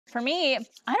For me,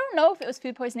 I don't know if it was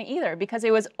food poisoning either because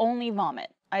it was only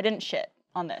vomit. I didn't shit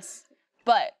on this.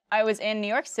 But I was in New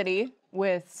York City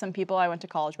with some people I went to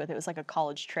college with. It was like a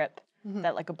college trip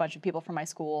that like a bunch of people from my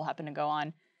school happened to go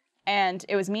on. And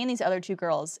it was me and these other two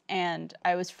girls. And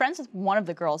I was friends with one of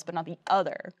the girls, but not the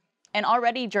other. And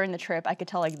already during the trip, I could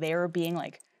tell like they were being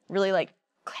like really like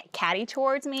catty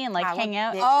towards me and like hang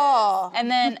out. Oh.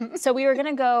 And then, so we were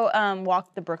gonna go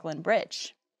walk the Brooklyn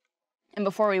Bridge. And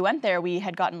before we went there, we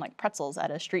had gotten like pretzels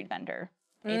at a street vendor.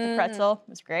 Ate the pretzel, it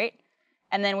was great.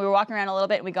 And then we were walking around a little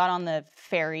bit and we got on the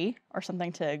ferry or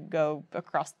something to go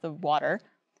across the water.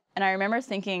 And I remember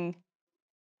thinking,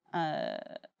 I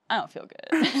don't feel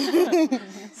good.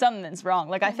 Something's wrong.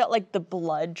 Like I felt like the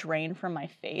blood drain from my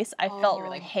face. I felt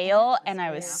really pale and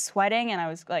I was sweating and I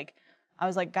was like,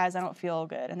 guys, I don't feel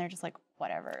good. And they're just like,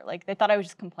 whatever. Like they thought I was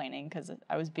just complaining because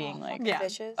I was being like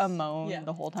a moan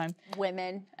the whole time.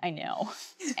 Women. I know.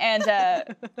 And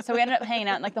so we ended up hanging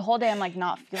out and like the whole day I'm like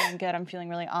not feeling good. I'm feeling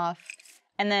really off.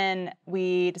 And then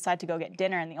we decided to go get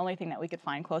dinner, and the only thing that we could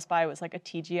find close by was like a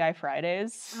TGI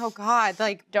Fridays. Oh God,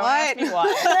 like Don't ask me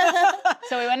why.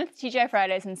 So we went to TGI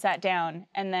Fridays and sat down,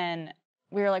 and then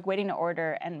we were like waiting to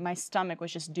order, and my stomach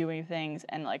was just doing things,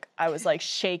 and like I was like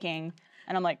shaking,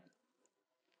 and I'm like,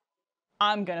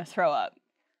 I'm gonna throw up.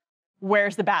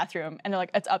 Where's the bathroom? And they're like,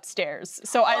 it's upstairs.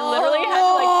 So I literally had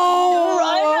to like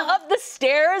run up the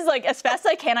stairs like as fast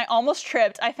as I can. I almost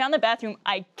tripped. I found the bathroom.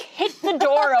 I kicked the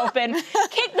door open,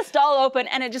 kicked the stall open,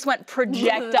 and it just went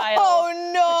projectile.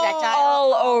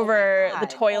 All over the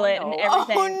toilet and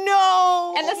everything. Oh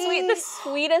no! And the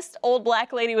sweetest old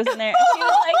black lady was in there.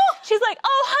 And she's like,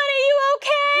 oh honey, you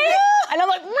okay? And I'm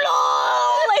like, no!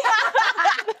 Like,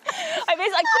 I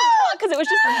couldn't talk because it was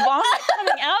just vomit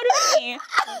coming out of me.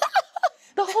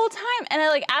 The whole time.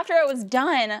 And after I was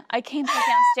done, I came back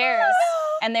downstairs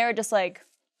and they were just like,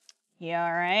 you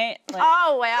all right? Like,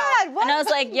 oh, wow. God, what? And I was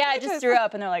like, yeah, I just threw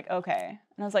up. And they're like, okay. And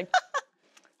I was like,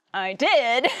 I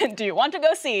did. Do you want to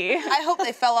go see? I hope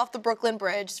they fell off the Brooklyn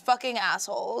Bridge. Fucking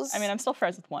assholes. I mean, I'm still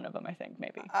friends with one of them, I think,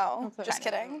 maybe. Oh, just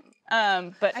kidding.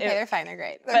 But Okay, they're fine. They're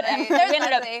great. But we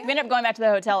ended up going back to the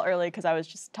hotel early because I was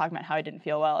just talking about how I didn't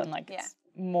feel well and it's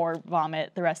more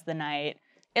vomit the rest of the night.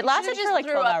 It lasted for like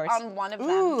 12 hours. On one of them.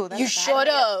 Ooh, You should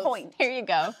have. Here you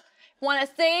go. Want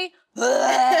to see?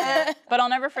 But I'll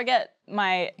never forget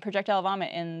my projectile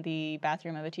vomit in the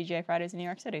bathroom of a TGI Fridays in New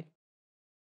York City.